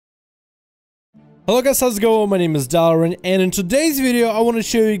Hello guys, how's it going? My name is Dalaran, and in today's video I want to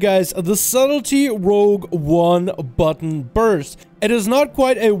show you guys the Subtlety Rogue 1-button burst. It is not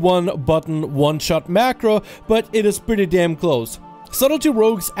quite a one-button, one-shot macro, but it is pretty damn close. Subtlety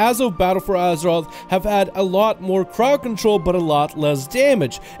Rogues as of Battle for Azeroth have had a lot more crowd control but a lot less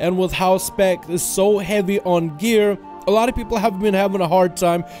damage, and with how spec is so heavy on gear, a lot of people have been having a hard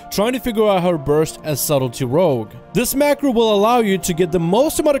time trying to figure out how to burst as Subtlety Rogue. This macro will allow you to get the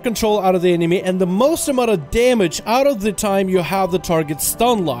most amount of control out of the enemy and the most amount of damage out of the time you have the target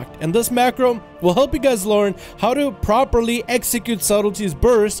stun locked. And this macro will help you guys learn how to properly execute Subtlety's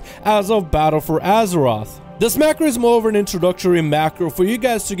burst as of Battle for Azeroth. This macro is more of an introductory macro for you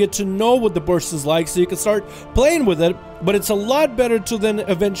guys to get to know what the burst is like so you can start playing with it, but it's a lot better to then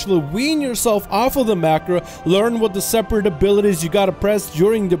eventually wean yourself off of the macro, learn what the separate abilities you gotta press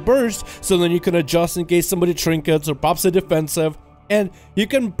during the burst so then you can adjust in case somebody trinkets or pops a defensive, and you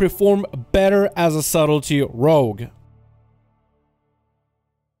can perform better as a Subtlety Rogue.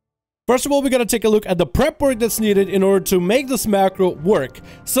 First of all, we gotta take a look at the prep work that's needed in order to make this macro work.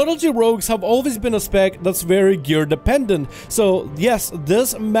 Subtlety Rogues have always been a spec that's very gear dependent, so yes,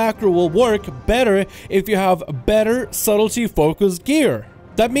 this macro will work better if you have better subtlety focused gear.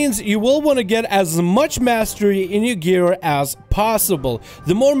 That means you will want to get as much mastery in your gear as possible.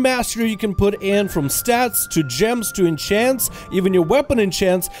 The more mastery you can put in, from stats to gems to enchants, even your weapon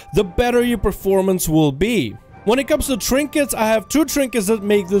enchants, the better your performance will be. When it comes to trinkets, I have two trinkets that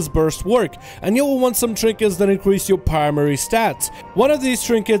make this burst work, and you will want some trinkets that increase your primary stats. One of these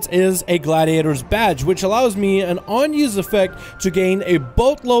trinkets is a Gladiator's Badge, which allows me an on-use effect to gain a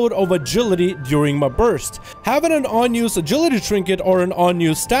boatload of agility during my burst. Having an on-use agility trinket or an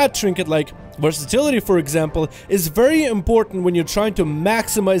on-use stat trinket like Versatility, for example, is very important when you're trying to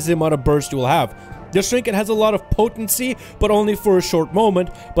maximize the amount of burst you will have. This trinket has a lot of potency, but only for a short moment,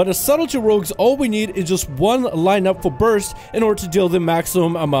 but as Subtlety Rogues, all we need is just one lineup for burst in order to deal the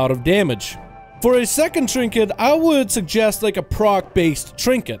maximum amount of damage. For a second trinket, I would suggest like a proc-based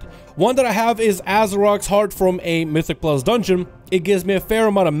trinket. One that I have is Azeroth's Heart from a Mythic Plus dungeon. It gives me a fair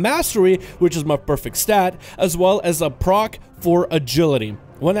amount of mastery, which is my perfect stat, as well as a proc for agility.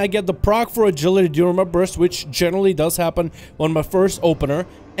 When I get the proc for agility during my burst, which generally does happen on my first opener,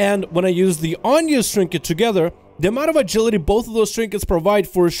 and when I use the on-use trinket together, the amount of agility both of those trinkets provide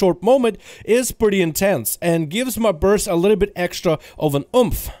for a short moment is pretty intense and gives my burst a little bit extra of an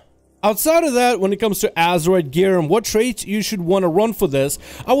oomph. Outside of that, when it comes to Azeroth gear and what traits you should want to run for this,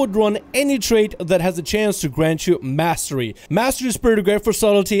 I would run any trait that has a chance to grant you Mastery. Mastery is pretty great for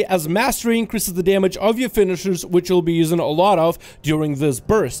Subtlety, as Mastery increases the damage of your finishers, which you'll be using a lot of during this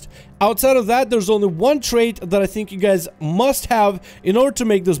burst. Outside of that, there's only one trait that I think you guys must have in order to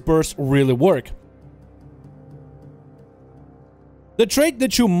make this burst really work. The trait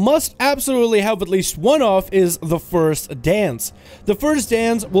that you must absolutely have at least one of is the First Dance. The First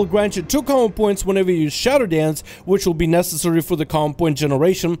Dance will grant you 2 combo points whenever you use Shadow Dance, which will be necessary for the combo point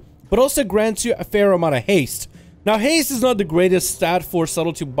generation, but also grants you a fair amount of haste. Now, haste is not the greatest stat for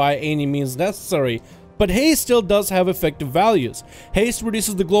Subtlety by any means necessary, but haste still does have effective values. Haste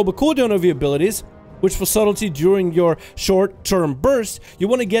reduces the global cooldown of your abilities, which for Subtlety during your short-term burst, you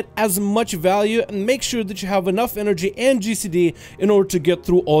want to get as much value and make sure that you have enough energy and GCD in order to get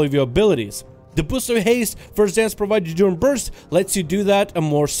through all of your abilities. The boost of haste First Dance provides you during burst lets you do that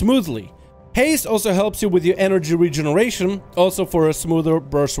more smoothly. Haste also helps you with your energy regeneration, also for a smoother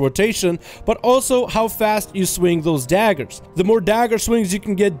burst rotation, but also how fast you swing those daggers. The more dagger swings you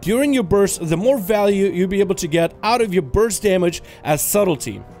can get during your burst, the more value you'll be able to get out of your burst damage as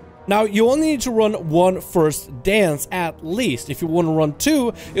Subtlety. Now, you only need to run one First Dance at least. If you want to run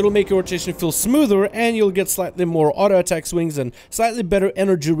 2, it'll make your rotation feel smoother and you'll get slightly more auto attack swings and slightly better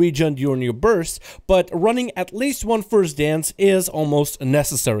energy regen during your burst, but running at least one First Dance is almost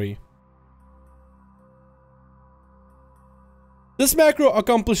necessary. This macro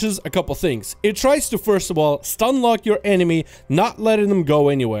accomplishes a couple things. It tries to, first of all, stun lock your enemy, not letting them go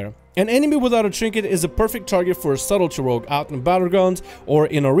anywhere. An enemy without a trinket is a perfect target for a Subtlety Rogue out in battlegrounds or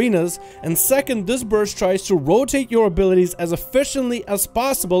in arenas, and second, this burst tries to rotate your abilities as efficiently as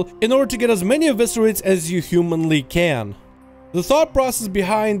possible in order to get as many Eviscerates as you humanly can. The thought process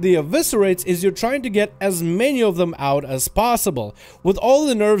behind the Eviscerates is you're trying to get as many of them out as possible. With all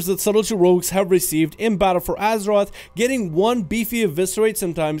the nerfs that Subtlety Rogues have received in Battle for Azeroth, getting one beefy Eviscerate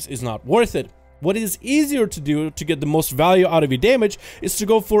sometimes is not worth it. What is easier to do to get the most value out of your damage is to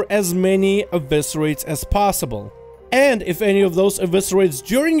go for as many Eviscerates as possible. And if any of those eviscerates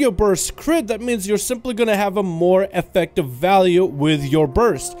during your burst crit, that means you're simply going to have a more effective value with your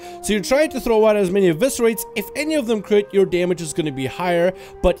burst. So you're trying to throw out as many eviscerates. If any of them crit, your damage is going to be higher,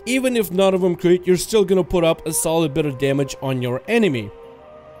 but even if none of them crit, you're still going to put up a solid bit of damage on your enemy.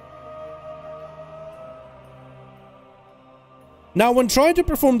 Now, when trying to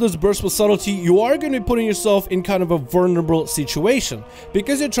perform this burst with subtlety, you are going to be putting yourself in kind of a vulnerable situation.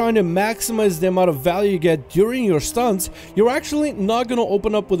 Because you're trying to maximize the amount of value you get during your stunts, you're actually not going to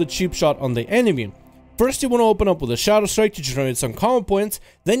open up with a cheap shot on the enemy. First, you want to open up with a Shadowstrike to generate some common points.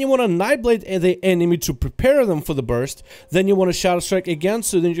 Then you want to Nightblade the enemy to prepare them for the burst. Then you want to Shadowstrike again,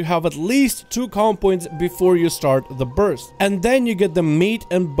 so then you have at least 2 common points before you start the burst. And then you get the meat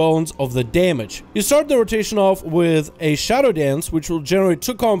and bones of the damage. You start the rotation off with a Shadow Dance, which will generate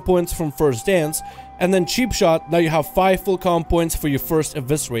 2 common points from first dance. And then Cheap Shot, now you have 5 full common points for your first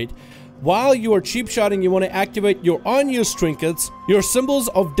Eviscerate. While you are cheap shotting, you want to activate your unused trinkets, your symbols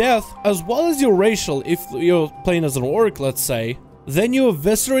of death, as well as your racial if you're playing as an orc, let's say. Then you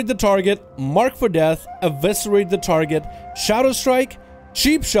eviscerate the target, mark for death, eviscerate the target, Shadow Strike,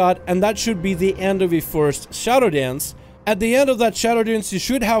 cheap shot, and that should be the end of your first Shadow Dance. At the end of that Shadow Dance, you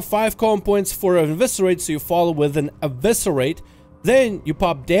should have 5 common points for an eviscerate, so you follow with an eviscerate. Then you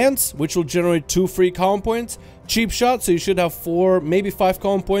pop Dance, which will generate 2 free common points, Cheap Shot, so you should have 4, maybe 5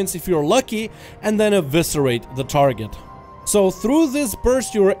 common points if you're lucky, and then eviscerate the target. So through this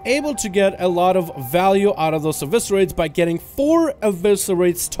burst, you are able to get a lot of value out of those eviscerates by getting 4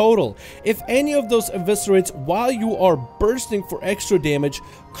 eviscerates total. If any of those eviscerates while you are bursting for extra damage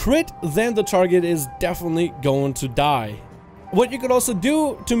crit, then the target is definitely going to die. What you could also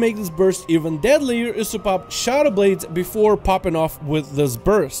do to make this burst even deadlier is to pop Shadow Blades before popping off with this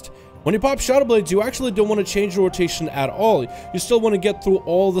burst. When you pop Shadow Blades, you actually don't want to change the rotation at all. You still want to get through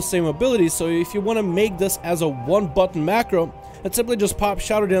all the same abilities, so if you want to make this as a one-button macro, and simply just pop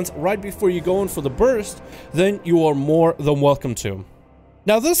Shadow Dance right before you go in for the burst, then you are more than welcome to.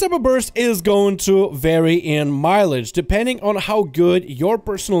 Now, this type of burst is going to vary in mileage, depending on how good your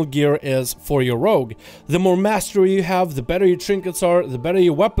personal gear is for your rogue. The more mastery you have, the better your trinkets are, the better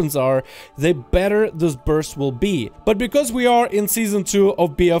your weapons are, the better this burst will be. But because we are in Season 2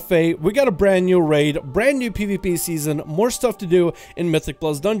 of BFA, we got a brand new raid, brand new PvP season, more stuff to do in Mythic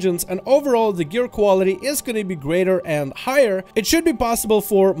Plus dungeons, and overall, the gear quality is going to be greater and higher. It should be possible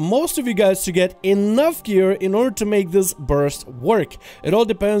for most of you guys to get enough gear in order to make this burst work. It all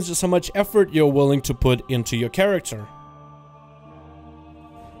depends just how much effort you're willing to put into your character.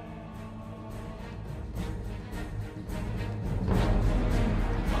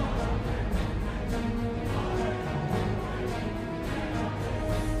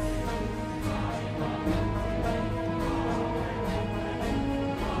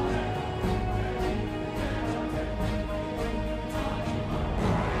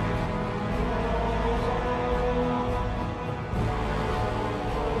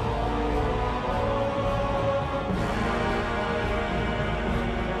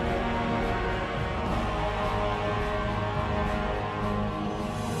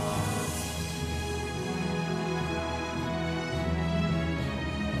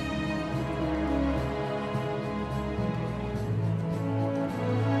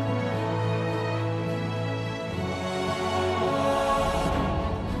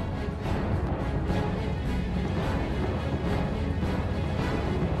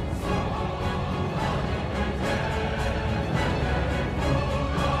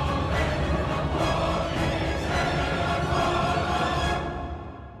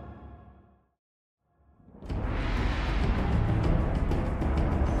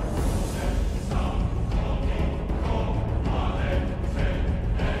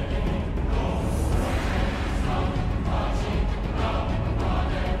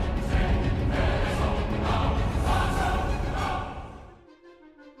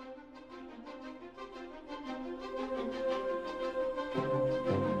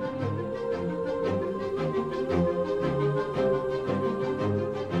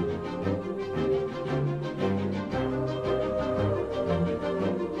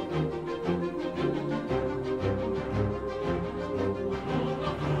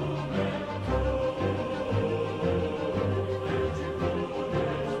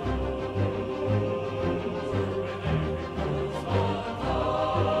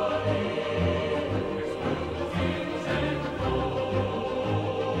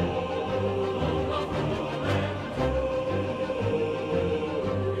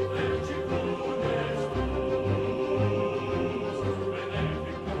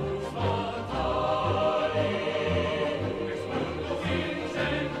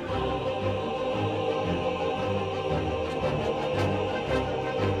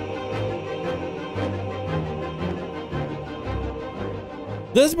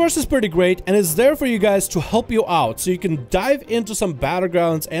 This burst is pretty great and is there for you guys to help you out, so you can dive into some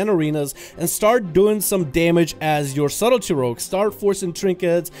battlegrounds and arenas and start doing some damage as your subtlety rogue, start forcing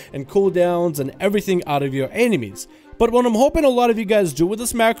trinkets and cooldowns and everything out of your enemies. But what I'm hoping a lot of you guys do with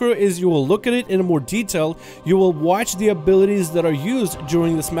this macro is you will look at it in more detail, you will watch the abilities that are used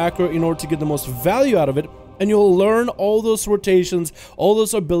during this macro in order to get the most value out of it, and you'll learn all those rotations, all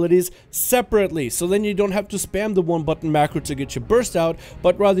those abilities separately, so then you don't have to spam the one button macro to get your burst out,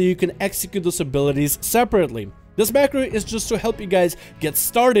 but rather you can execute those abilities separately. This macro is just to help you guys get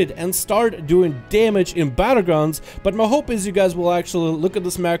started and start doing damage in battlegrounds, but my hope is you guys will actually look at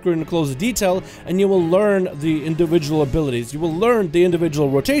this macro in closer detail and you will learn the individual abilities, you will learn the individual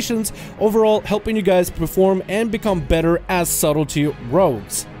rotations, overall helping you guys perform and become better as subtlety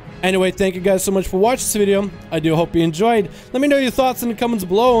rogues. Anyway, thank you guys so much for watching this video. I do hope you enjoyed. Let me know your thoughts in the comments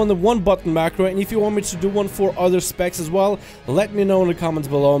below on the one button macro, and if you want me to do one for other specs as well, let me know in the comments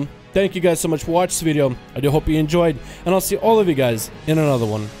below. Thank you guys so much for watching this video. I do hope you enjoyed, and I'll see all of you guys in another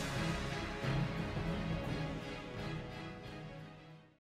one.